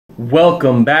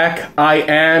Welcome back. I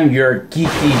am your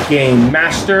Geeky Game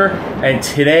Master, and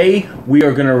today we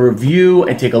are going to review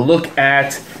and take a look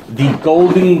at the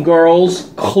Golden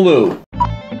Girls Clue.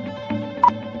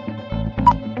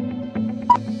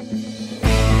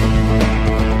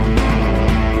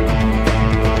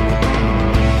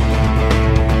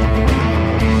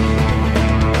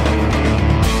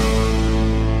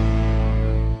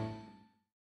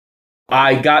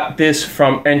 I got this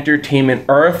from Entertainment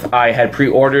Earth. I had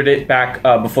pre-ordered it back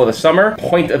before the summer.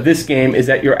 Point of this game is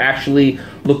that you're actually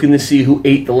looking to see who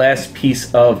ate the last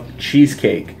piece of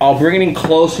cheesecake. I'll bring it in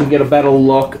close and get a better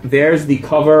look. There's the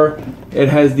cover. It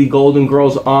has the Golden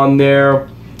Girls on there.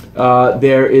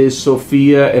 There is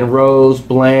Sophia and Rose,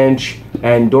 Blanche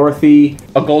and Dorothy.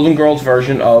 A Golden Girls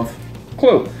version of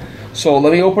Clue. So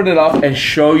let me open it up and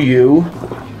show you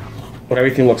what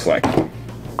everything looks like.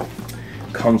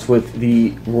 Comes with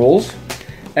the rules,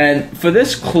 and for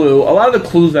this clue, a lot of the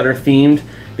clues that are themed,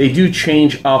 they do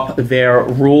change up their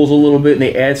rules a little bit, and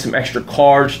they add some extra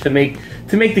cards to make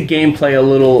the gameplay a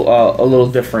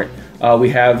little different. We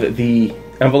have the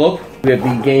envelope, we have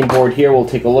the game board here. We'll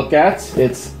take a look at.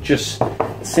 It's just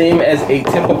same as a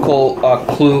typical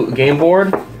clue game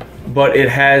board, but it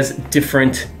has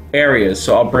different areas.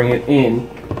 So I'll bring it in,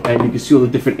 and you can see all the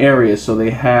different areas. So they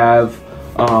have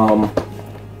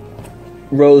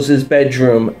Rose's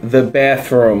bedroom, the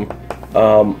bathroom,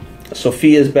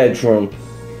 Sophia's bedroom,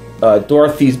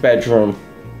 Dorothy's bedroom,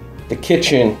 the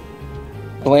kitchen,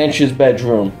 Blanche's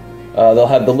bedroom. They'll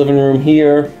have the living room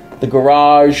here, the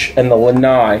garage, and the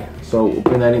lanai. So we'll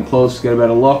bring that in close, get a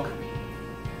better look.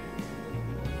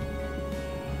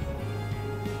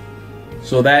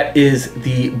 So that is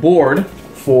the board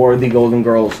for the Golden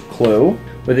Girls Clue,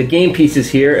 with the game pieces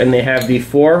here, and they have the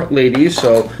four ladies.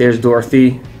 So there's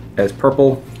Dorothy as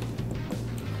purple,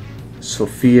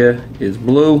 Sophia is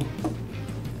blue,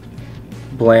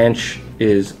 Blanche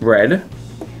is red,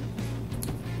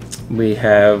 we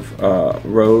have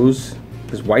Rose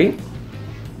is white,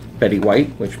 Betty White,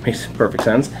 which makes perfect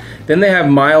sense. Then they have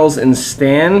Miles and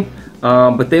Stan,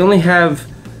 but they only have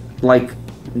like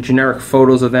generic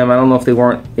photos of them. I don't know if they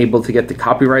weren't able to get the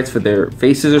copyrights for their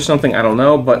faces or something, I don't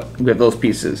know, but we have those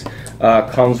pieces.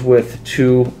 Comes with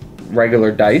two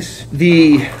regular dice.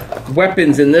 The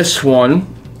weapons in this one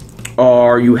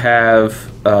are, you have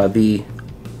the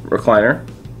recliner,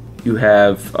 you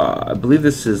have I believe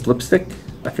this is lipstick,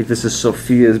 I think this is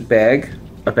Sophia's bag,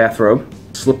 a bathrobe,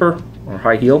 slipper or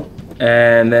high heel,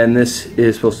 and then this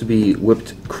is supposed to be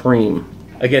whipped cream.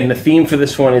 Again, the theme for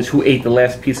this one is who ate the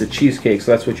last piece of cheesecake,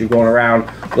 so that's what you're going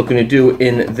around looking to do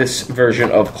in this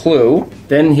version of Clue.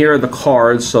 Then here are the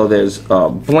cards. So there's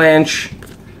Blanche,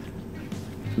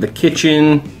 the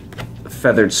kitchen,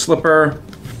 feathered slipper,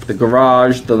 the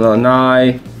garage, the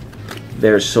lanai,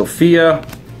 there's Sophia,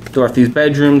 Dorothy's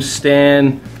bedroom,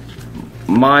 Stan,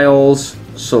 Miles,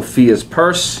 Sophia's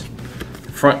purse,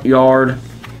 front yard,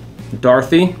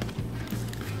 Dorothy,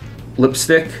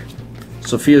 lipstick,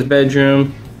 Sophia's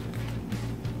bedroom,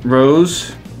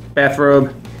 Rose,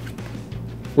 bathrobe,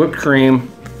 whipped cream,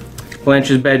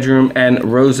 Blanche's bedroom, and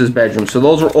Rose's bedroom. So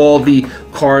those are all the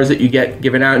cards that you get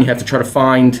given out, and you have to try to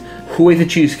find who ate the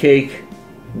cheesecake,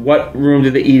 what room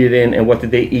did they eat it in, and what did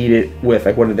they eat it with,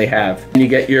 like what did they have. And you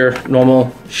get your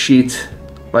normal sheet,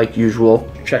 like usual,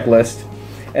 checklist.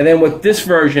 And then what this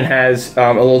version has,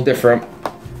 a little different,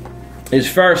 is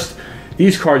first,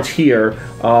 these cards here,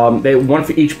 they one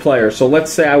for each player. So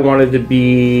let's say I wanted to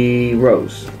be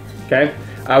Rose, okay?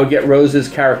 I would get Rose's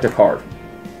character card.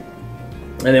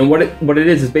 And then what it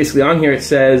is basically on here, it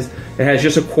says, it has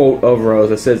just a quote of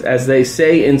Rose. It says, as they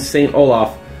say in St.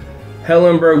 Olaf,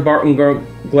 Hellenberg, Barton,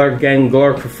 Glergen,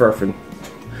 Glurkverfen.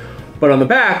 But on the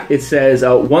back, it says,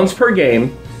 once per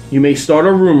game, you may start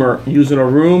a rumor using a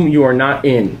room you are not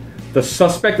in. The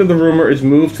suspect of the rumor is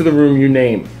moved to the room you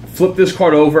name. Flip this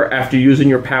card over after using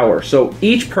your power. So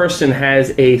each person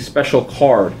has a special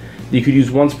card you could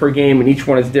use once per game, and each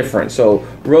one is different. So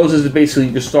Rose's is basically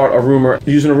you start a rumor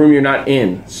using a room you're not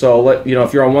in. So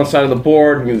if you're on one side of the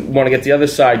board and you want to get to the other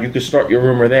side, you could start your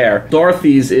rumor there.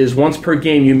 Dorothy's is once per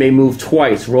game you may move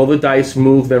twice. Roll the dice,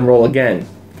 move, then roll again.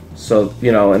 So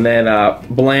and then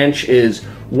Blanche is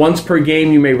once per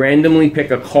game you may randomly pick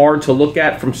a card to look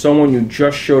at from someone you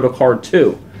just showed a card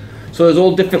to. So there's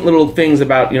all different little things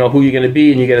about who you're going to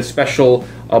be, and you get a special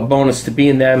bonus to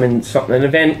being them, and something, an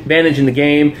advantage in the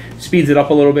game, speeds it up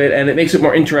a little bit, and it makes it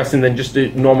more interesting than just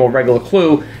a normal regular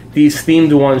Clue. These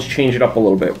themed ones change it up a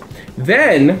little bit.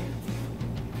 Then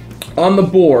on the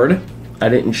board,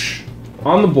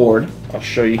 on the board, I'll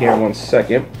show you here in 1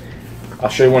 second. I'll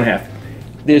show you one half.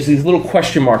 There's these little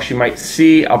question marks you might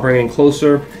see. I'll bring it in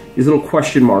closer. these little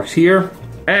question marks here,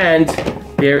 and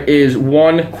there is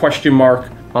one question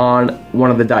mark on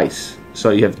one of the dice.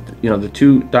 So you have, you know, the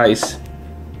 2 dice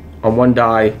on one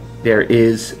die. There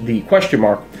is the question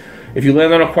mark. If you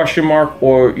land on a question mark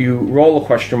or you roll a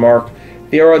question mark,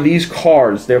 there are these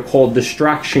cards. They're called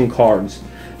distraction cards.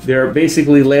 They're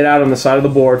basically laid out on the side of the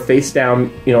board, face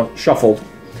down, you know, shuffled,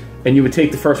 and you would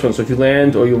take the first one. So if you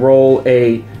land or you roll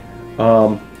a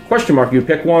question mark, you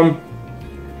pick one,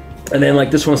 and then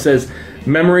like this one says,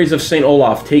 Memories of St.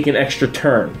 Olaf, take an extra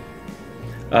turn.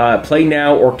 Play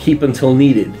now or keep until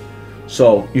needed.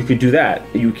 So you could do that.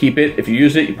 You keep it. If you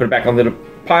use it, you put it back onto the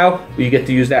pile, but you get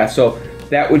to use that. So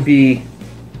that would be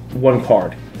one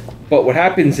card. But what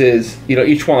happens is, you know,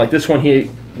 each one, like this one here,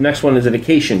 next one is a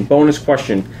vacation. Bonus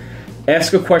question.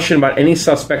 Ask a question about any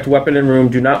suspect, weapon in room.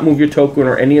 Do not move your token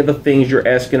or any of the things you're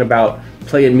asking about.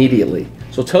 Play immediately.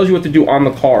 So it tells you what to do on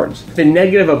the cards. The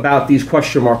negative about these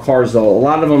question mark cards, though, a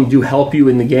lot of them do help you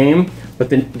in the game, but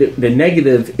the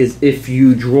negative is if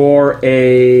you draw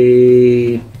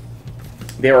a...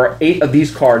 There are 8 of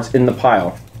these cards in the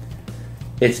pile.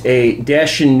 It's a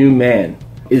Dashing New Man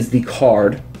is the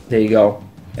card. There you go.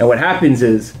 And what happens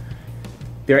is,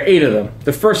 there are 8 of them.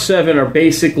 The first 7 are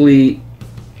basically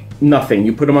nothing.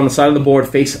 You put them on the side of the board,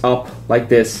 face up, like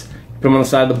this. Put them on the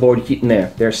side of the board, you keep them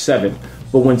there. There's 7.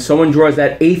 But when someone draws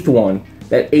that 8th one,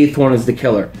 that 8th one is the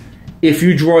killer. If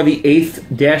you draw the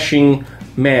 8th Dashing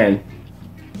Man,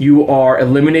 you are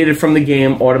eliminated from the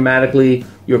game automatically.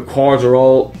 Your cards are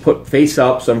all put face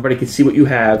up so everybody can see what you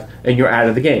have, and you're out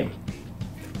of the game.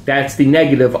 That's the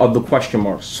negative of the question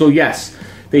marks. So yes,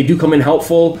 they do come in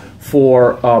helpful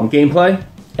for gameplay.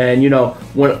 And you know,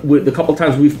 with the couple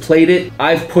times we've played it,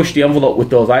 I've pushed the envelope with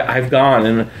those. I've gone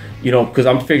and, you know, because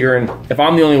I'm figuring if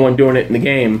I'm the only one doing it in the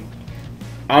game,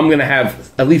 I'm going to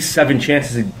have at least 7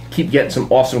 chances to keep getting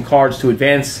some awesome cards to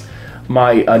advance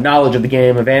my knowledge of the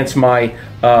game, advance my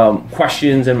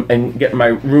questions, and get my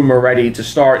rumor ready to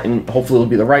start, and hopefully it'll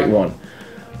be the right one.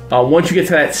 Once you get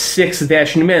to that 6th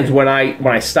Dashing Men's, when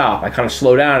I stop, I kind of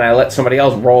slow down and I let somebody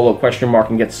else roll a question mark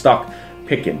and get stuck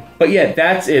picking. But yeah,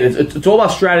 that's it. It's all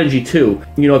about strategy too.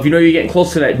 You know, if you know you're getting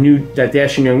close to that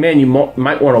Dashing Young Man, you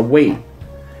might want to wait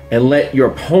and let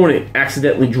your opponent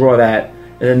accidentally draw that,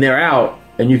 and then they're out,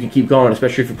 and you can keep going,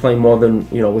 especially if you're playing more than,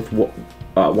 you know, with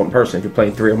one person, if you're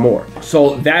playing 3 or more.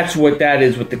 So that's what that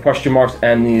is with the question marks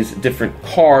and these different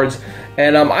cards.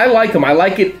 And I like them. I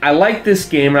like it. I like this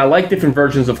game, and I like different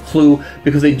versions of Clue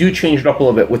because they do change it up a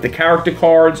little bit with the character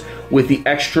cards, with the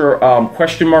extra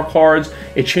question mark cards.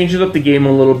 It changes up the game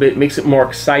a little bit, makes it more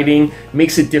exciting,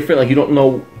 makes it different. Like you don't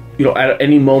know, you know, at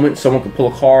any moment someone could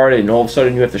pull a card, and all of a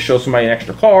sudden you have to show somebody an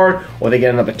extra card, or they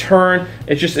get another turn.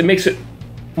 It makes it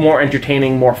more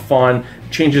entertaining, more fun.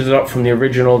 Changes it up from the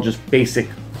original, just basic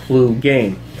Clue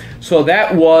game. So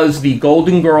that was the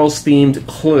Golden Girls themed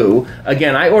Clue.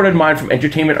 Again, I ordered mine from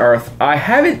Entertainment Earth. I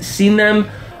haven't seen them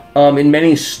in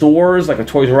many stores, like a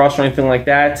Toys R Us or anything like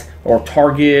that, or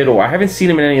Target, or I haven't seen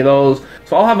them in any of those.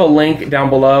 So I'll have a link down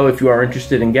below if you are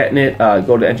interested in getting it.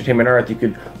 Go to Entertainment Earth. You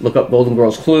could look up Golden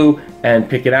Girls Clue and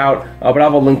pick it out. But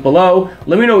I'll have a link below.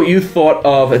 Let me know what you thought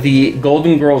of the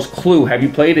Golden Girls Clue. Have you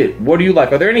played it? What do you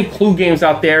like? Are there any Clue games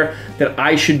out there that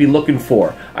I should be looking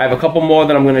for? I have a couple more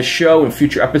that I'm going to show in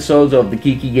future episodes of the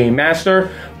Geeky Game Master.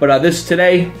 But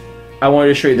today, I wanted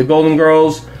to show you the Golden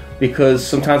Girls, because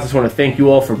sometimes I just want to thank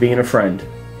you all for being a friend.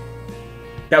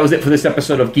 That was it for this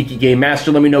episode of Geeky Game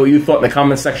Master. Let me know what you thought in the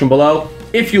comments section below.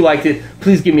 If you liked it,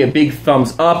 please give me a big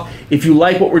thumbs up. If you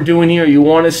like what we're doing here, you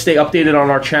want to stay updated on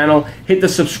our channel, hit the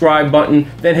subscribe button,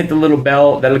 then hit the little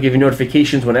bell. That'll give you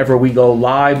notifications whenever we go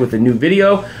live with a new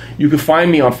video. You can find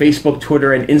me on Facebook,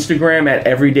 Twitter, and Instagram at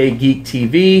Everyday Geek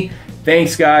TV.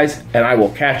 Thanks, guys, and I will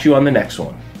catch you on the next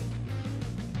one.